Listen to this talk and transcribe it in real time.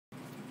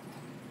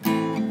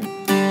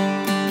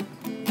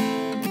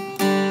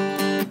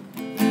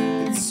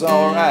It's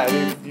alright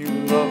if you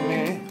love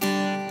me.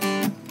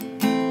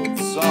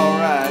 It's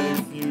alright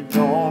if you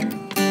don't.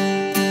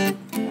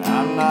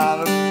 I'm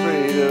not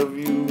afraid of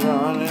you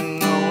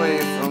running away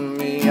from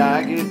me.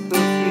 I get the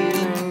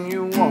feeling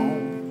you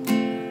won't.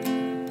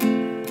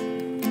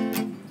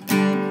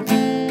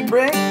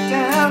 Break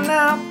down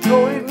now,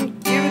 go ahead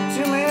and give it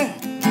to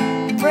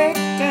me. Break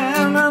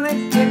down,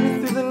 honey, take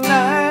me through the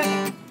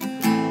night.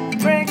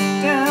 Break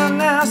down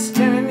now,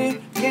 standing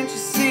here, can't you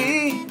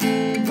see?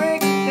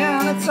 Break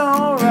down, it's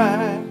alright.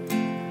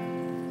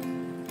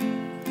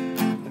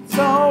 It's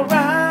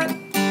alright.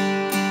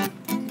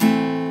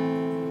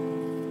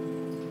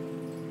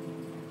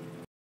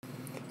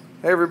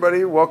 Hey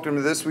everybody, welcome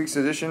to this week's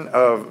edition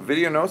of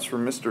Video Notes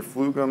from Mr.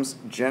 Flugum's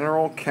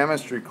General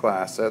Chemistry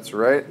class. That's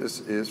right, this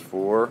is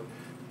for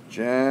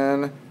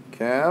Gen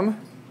Chem.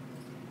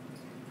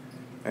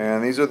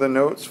 And these are the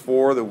notes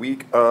for the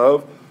week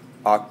of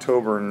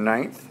October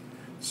 9th.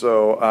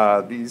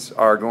 So these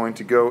are going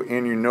to go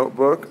in your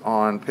notebook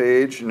on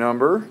page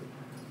number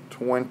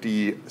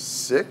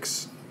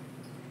 26.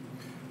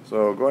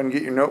 So go ahead and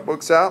get your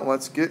notebooks out and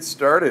let's get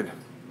started.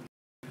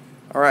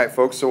 Alright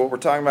folks, so what we're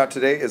talking about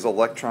today is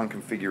electron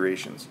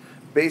configurations.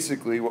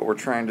 Basically what we're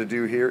trying to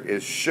do here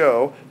is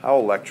show how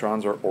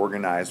electrons are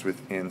organized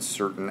within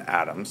certain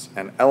atoms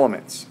and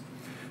elements.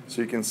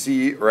 So you can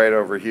see right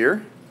over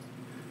here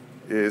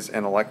is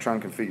an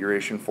electron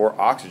configuration for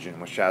oxygen,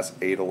 which has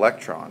 8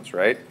 electrons,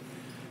 right?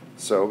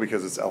 So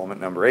because it's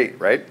element number 8,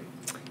 right?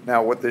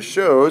 Now what this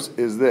shows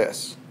is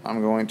this.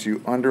 I'm going to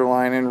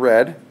underline in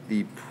red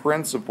the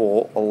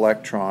principal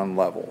electron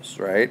levels,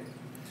 right?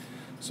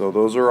 So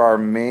those are our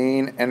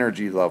main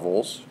energy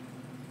levels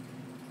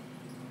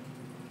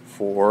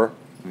for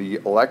the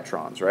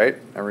electrons, right?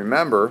 And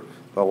remember,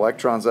 the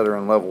electrons that are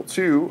in level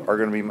 2 are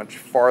going to be much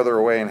farther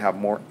away and have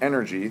more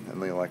energy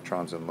than the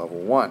electrons in level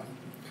 1.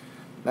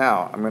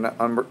 Now, I'm going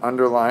to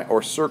underline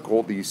or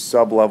circle these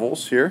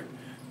sublevels here.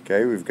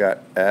 Okay, we've got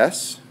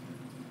S,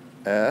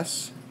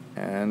 S,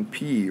 and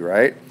P,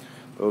 right?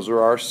 Those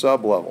are our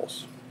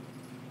sublevels.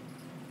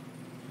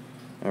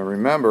 And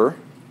remember,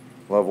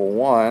 level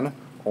 1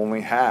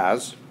 only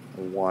has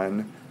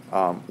one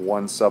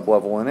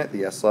sublevel in it,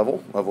 the S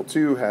level. Level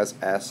 2 has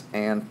S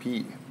and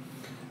P.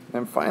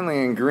 And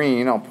finally in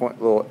green, I'll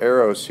point little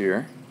arrows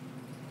here.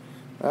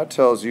 That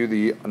tells you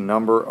the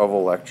number of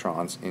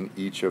electrons in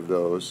each of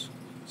those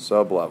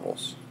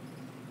sublevels.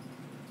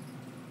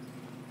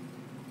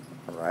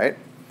 Alright?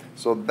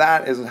 So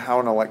that is how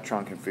an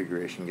electron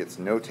configuration gets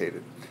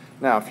notated.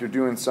 Now if you're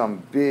doing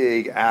some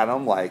big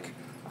atom like,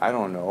 I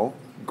don't know,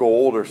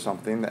 gold or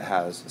something that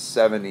has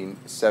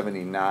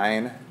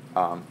 79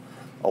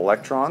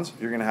 electrons,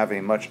 you're going to have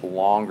a much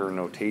longer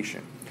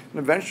notation. And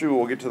eventually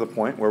we'll get to the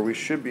point where we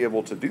should be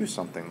able to do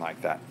something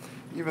like that,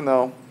 even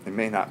though it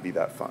may not be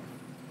that fun.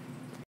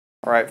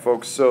 Alright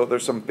folks, so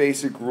there's some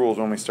basic rules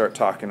when we start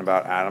talking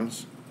about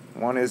atoms.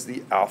 One is the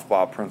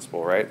Aufbau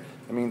principle, right?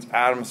 That means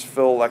atoms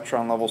fill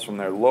electron levels from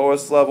their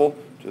lowest level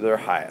to their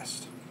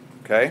highest.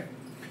 Okay?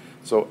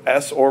 So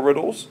S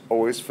orbitals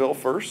always fill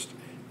first,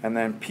 and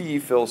then P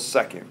fills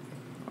second.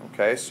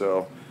 Okay,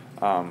 so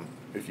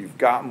if you've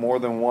got more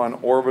than one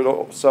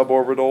orbital,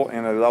 suborbital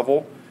in a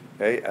level,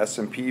 okay, S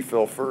and P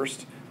fill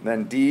first,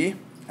 then D,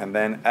 and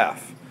then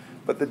F.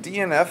 But the D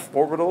and F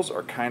orbitals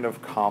are kind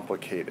of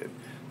complicated.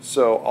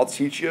 So I'll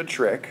teach you a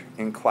trick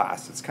in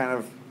class. It's kind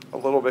of a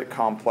little bit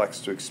complex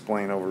to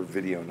explain over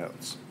video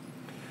notes.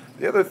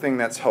 The other thing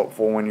that's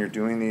helpful when you're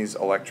doing these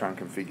electron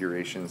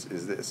configurations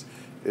is this,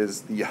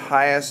 is the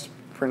highest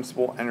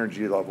principal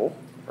energy level,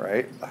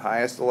 right? The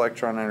highest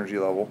electron energy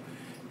level,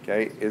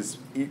 okay, is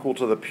equal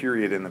to the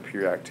period in the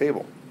periodic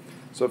table.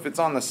 So if it's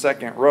on the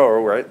second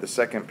row, right, the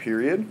second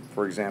period,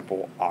 for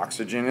example,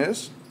 oxygen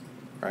is,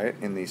 right,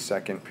 in the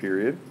second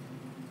period,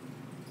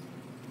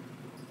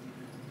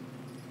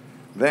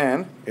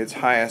 then its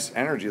highest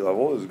energy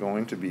level is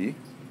going to be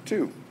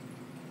 2.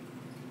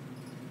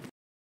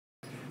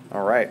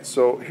 Alright,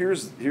 so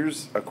here's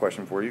a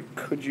question for you.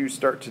 Could you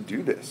start to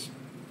do this?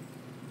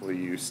 Will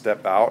you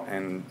step out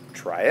and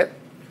try it?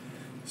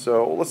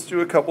 So let's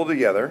do a couple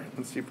together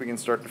and see if we can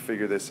start to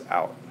figure this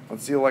out.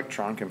 Let's see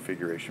electron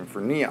configuration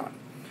for neon.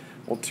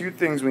 Well, 2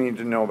 things we need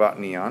to know about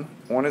neon.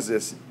 One is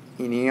this,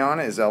 neon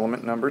is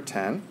element number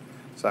 10,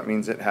 so that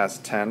means it has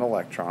 10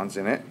 electrons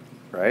in it,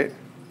 right?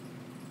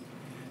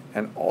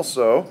 And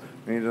also,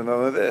 we need to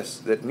know this,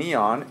 that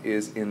neon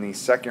is in the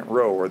second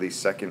row or the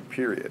second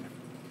period.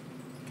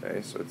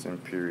 Okay, so it's in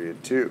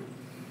period 2.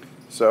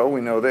 So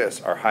we know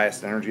this, our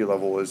highest energy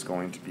level is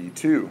going to be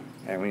 2,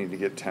 and we need to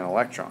get 10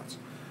 electrons.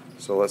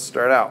 So let's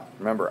start out.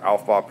 Remember,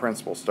 Aufbau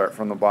principle, start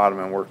from the bottom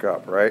and work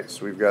up, right?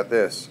 So we've got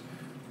this,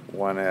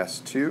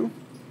 1s2,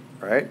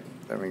 right?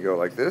 Then we go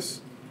like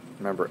this.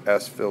 Remember,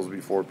 S fills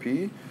before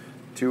P,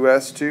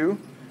 2s2,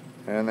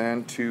 and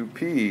then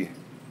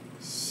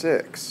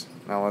 2p6.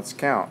 Now let's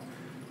count.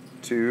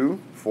 2,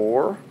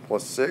 4,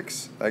 plus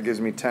 6, that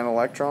gives me 10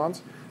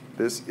 electrons.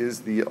 This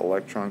is the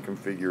electron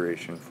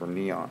configuration for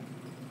neon.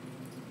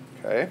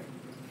 Okay?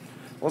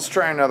 Let's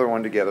try another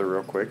one together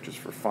real quick, just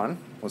for fun.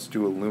 Let's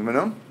do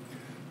aluminum.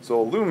 So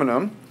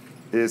aluminum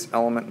is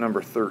element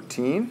number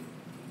 13.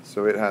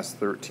 So it has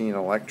 13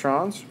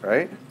 electrons,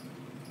 right?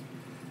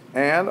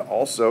 And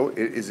also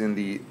it is in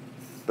the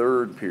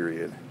third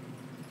period.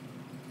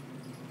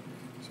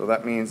 So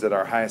that means that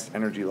our highest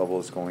energy level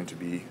is going to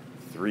be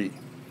 3.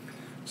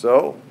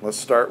 So let's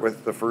start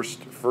with the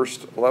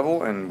first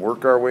level and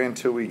work our way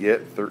until we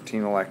get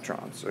 13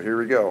 electrons. So here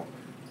we go.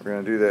 We're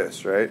going to do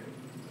this, right?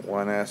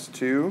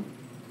 1s2.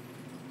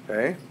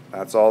 Okay,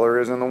 that's all there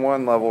is in the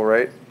 1 level,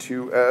 right?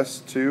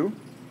 2s2.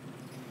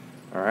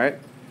 All right,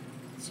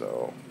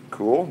 so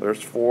cool.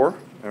 There's 4.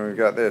 And we've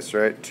got this,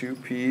 right?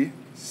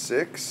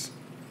 2p6.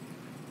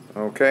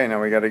 Okay,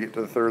 now we got to get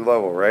to the third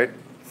level, right?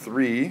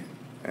 3.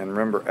 And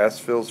remember, S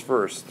fills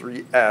first.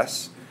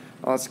 3s.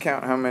 Now let's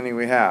count how many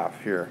we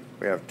have here.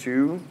 We have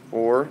 2,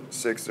 4,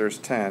 6, there's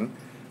 10.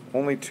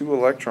 Only 2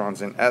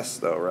 electrons in S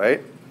though,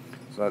 right?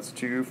 So that's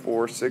 2,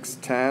 4, 6,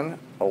 10,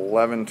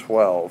 11,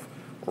 12.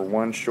 We're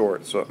 1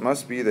 short. So it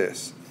must be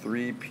this,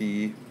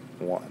 3p1.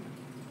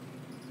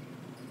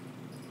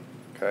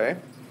 Okay?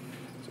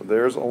 So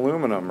there's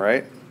aluminum,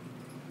 right?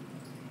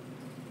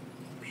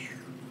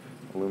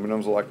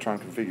 Aluminum's electron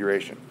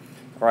configuration.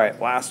 All right,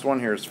 last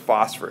one here is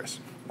phosphorus.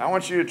 Now I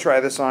want you to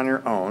try this on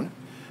your own,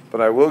 but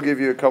I will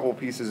give you a couple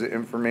pieces of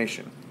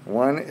information.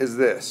 One is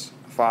this.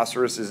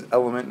 Phosphorus is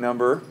element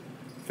number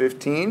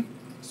 15,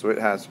 so it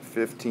has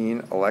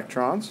 15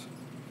 electrons.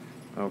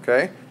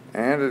 Okay,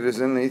 and it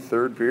is in the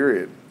third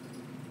period.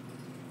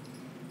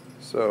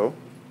 So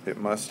it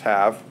must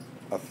have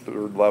a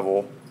third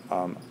level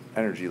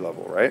energy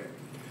level, right?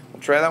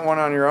 We'll try that one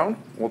on your own.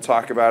 We'll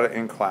talk about it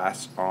in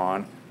class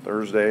on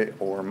Thursday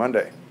or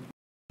Monday.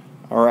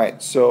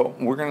 Alright, so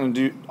we're going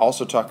to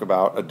also talk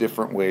about a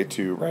different way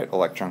to write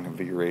electron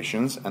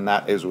configurations, and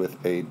that is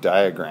with a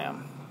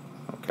diagram.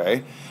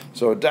 Okay,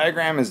 so a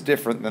diagram is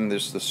different than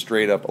just the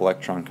straight up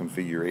electron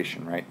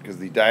configuration, right? Because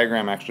the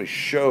diagram actually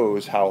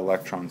shows how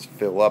electrons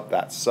fill up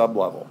that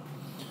sublevel.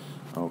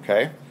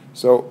 Okay,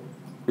 so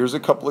here's a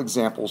couple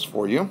examples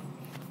for you,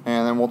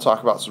 and then we'll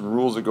talk about some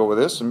rules that go with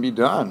this and be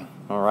done.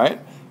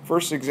 Alright,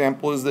 first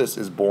example is this,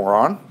 is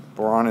boron.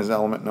 Boron is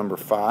element number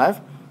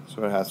 5.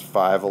 So it has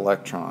 5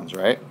 electrons,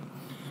 right?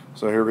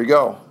 So here we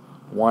go.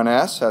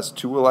 1s has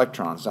 2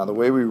 electrons. Now the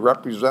way we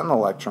represent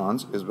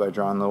electrons is by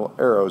drawing little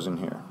arrows in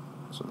here.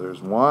 So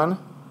there's 1,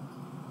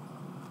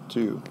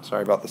 2.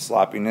 Sorry about the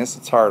sloppiness.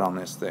 It's hard on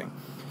this thing.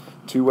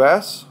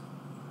 2s.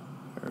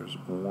 There's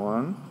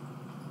 1,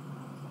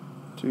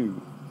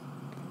 2.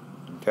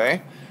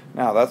 Okay?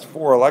 Now that's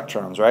 4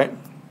 electrons, right?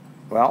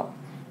 Well,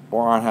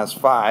 boron has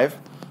 5,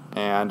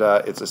 and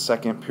it's a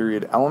second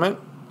period element.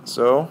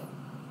 So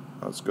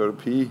let's go to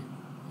P.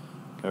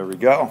 There we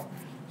go.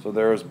 So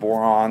there's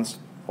boron's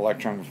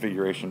electron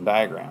configuration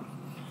diagram.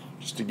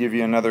 Just to give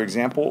you another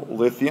example,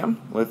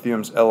 lithium.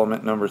 Lithium's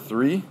element number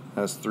 3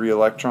 has 3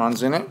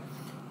 electrons in it.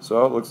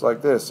 So it looks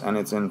like this, and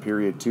it's in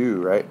period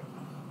 2, right?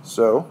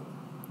 So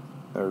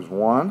there's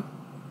 1,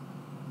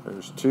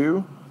 there's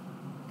 2,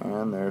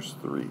 and there's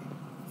 3.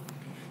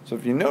 So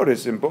if you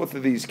notice, in both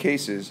of these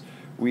cases,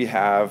 we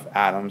have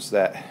atoms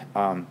that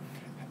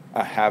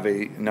have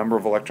a number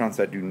of electrons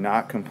that do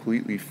not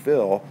completely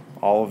fill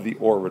all of the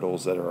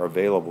orbitals that are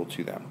available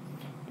to them.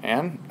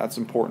 And that's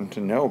important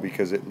to know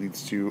because it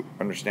leads to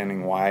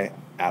understanding why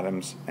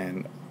atoms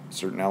and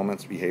certain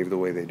elements behave the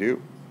way they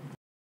do.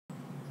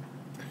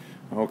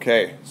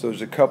 Okay, so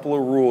there's a couple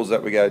of rules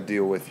that we got to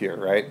deal with here,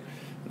 right?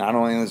 Not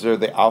only is there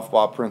the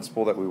Aufbau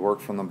principle that we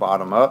work from the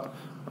bottom up,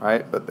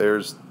 right, but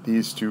there's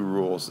these 2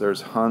 rules.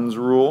 There's Hund's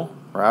rule,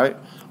 right?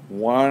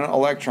 1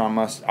 electron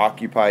must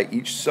occupy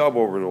each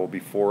suborbital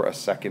before a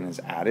second is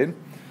added.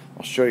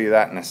 I'll show you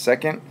that in a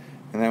second.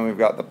 And then we've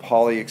got the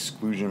Pauli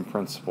exclusion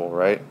principle,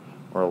 right?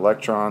 Where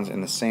electrons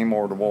in the same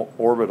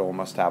orbital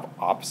must have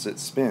opposite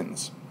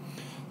spins.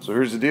 So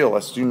here's the deal.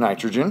 Let's do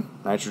nitrogen.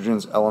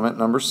 Nitrogen's element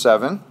number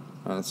 7,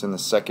 and it's in the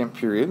second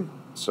period,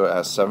 so it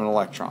has 7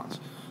 electrons.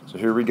 So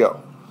here we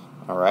go.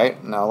 All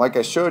right. Now, like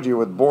I showed you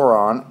with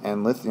boron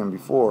and lithium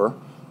before,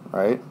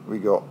 right? We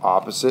go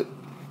opposite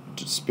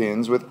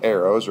spins with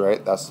arrows,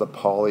 right? That's the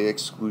Pauli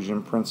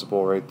exclusion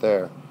principle right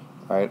there,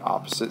 right?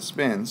 Opposite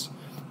spins,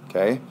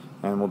 okay?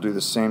 And we'll do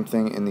the same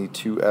thing in the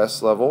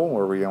 2s level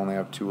where we only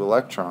have 2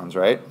 electrons,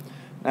 right?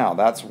 Now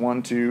that's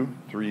 1, 2,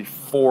 3,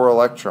 4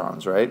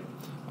 electrons, right?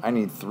 I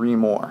need 3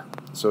 more.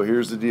 So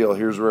here's the deal.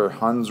 Here's where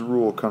Hund's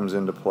rule comes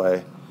into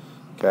play,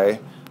 okay?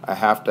 I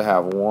have to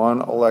have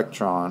 1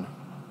 electron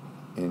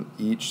in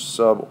each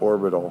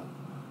suborbital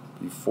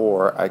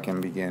before I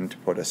can begin to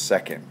put a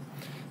second.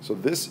 So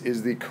this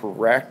is the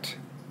correct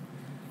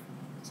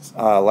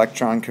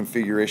electron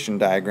configuration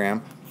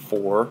diagram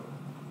for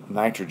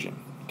nitrogen.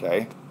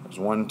 Okay, there's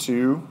 1,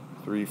 2,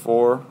 3,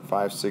 4,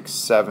 5, 6,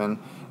 7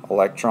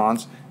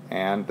 electrons,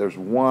 and there's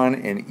 1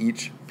 in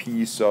each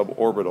p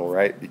suborbital,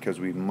 right? Because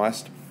we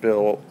must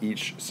fill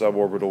each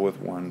suborbital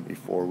with 1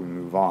 before we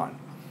move on.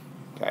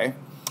 Okay,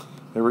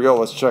 here we go.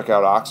 Let's check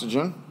out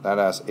oxygen. That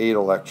has 8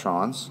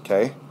 electrons.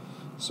 Okay,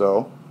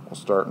 so we'll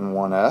start in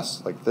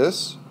 1s like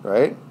this,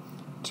 right?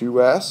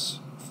 2s,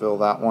 fill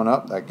that one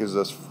up. That gives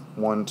us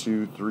 1,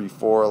 2, 3,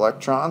 4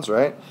 electrons,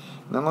 right?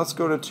 And then let's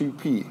go to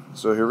 2p.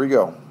 So here we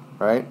go,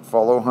 right?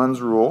 Follow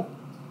Hund's rule,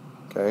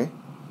 okay?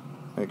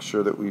 Make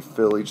sure that we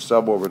fill each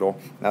suborbital.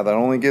 Now that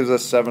only gives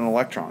us 7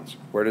 electrons.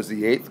 Where does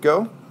the 8th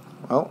go?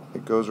 Well,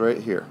 it goes right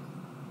here.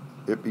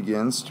 It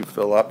begins to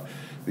fill up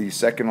the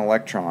second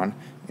electron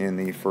in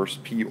the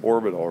first p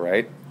orbital,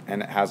 right?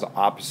 And it has an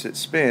opposite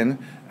spin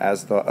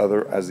as the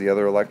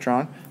other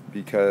electron,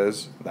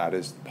 because that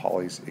is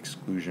Pauli's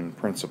exclusion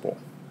principle.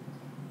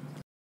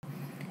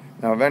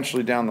 Now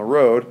eventually down the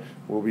road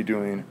we'll be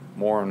doing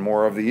more and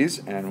more of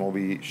these, and we'll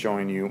be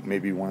showing you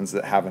maybe ones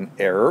that have an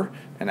error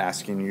and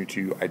asking you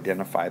to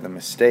identify the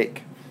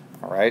mistake.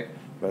 Alright?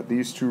 But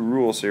these two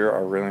rules here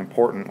are really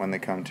important when they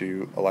come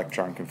to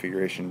electron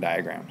configuration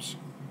diagrams.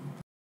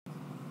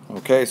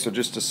 Okay, so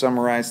just to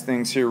summarize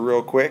things here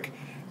real quick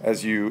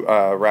as you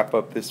wrap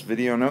up this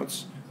video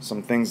notes,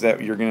 some things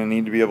that you're going to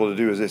need to be able to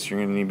do is this. You're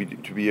going to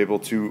need to be able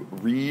to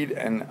read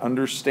and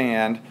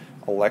understand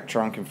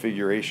electron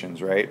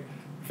configurations, right?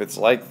 If it's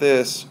like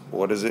this,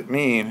 what does it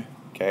mean?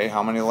 Okay,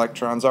 how many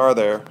electrons are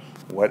there?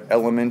 What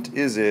element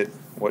is it?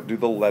 What do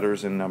the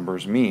letters and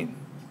numbers mean?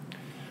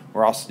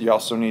 You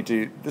also need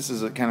to, this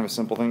is kind of a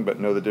simple thing, but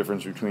know the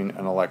difference between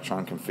an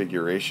electron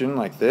configuration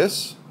like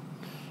this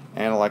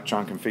and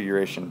electron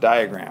configuration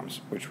diagrams,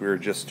 which we were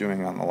just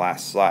doing on the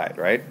last slide,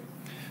 right?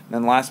 And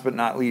then last but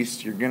not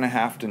least, you're going to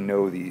have to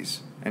know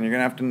these, and you're going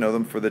to have to know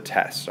them for the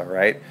test, all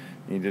right?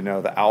 You need to know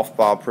the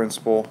Aufbau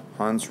principle,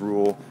 Hund's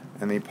rule,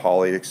 and the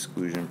Pauli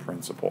exclusion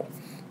principle.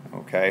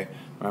 Okay,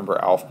 remember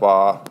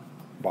Aufbau,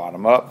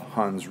 bottom up,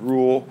 Hund's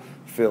rule,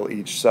 fill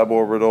each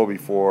suborbital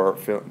before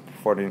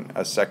putting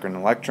a second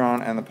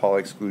electron, and the Pauli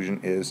exclusion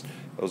is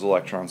those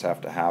electrons have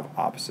to have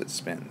opposite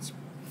spins.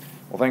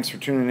 Well, thanks for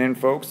tuning in,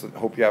 folks. I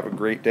hope you have a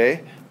great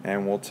day,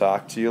 and we'll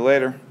talk to you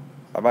later.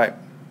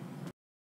 Bye-bye.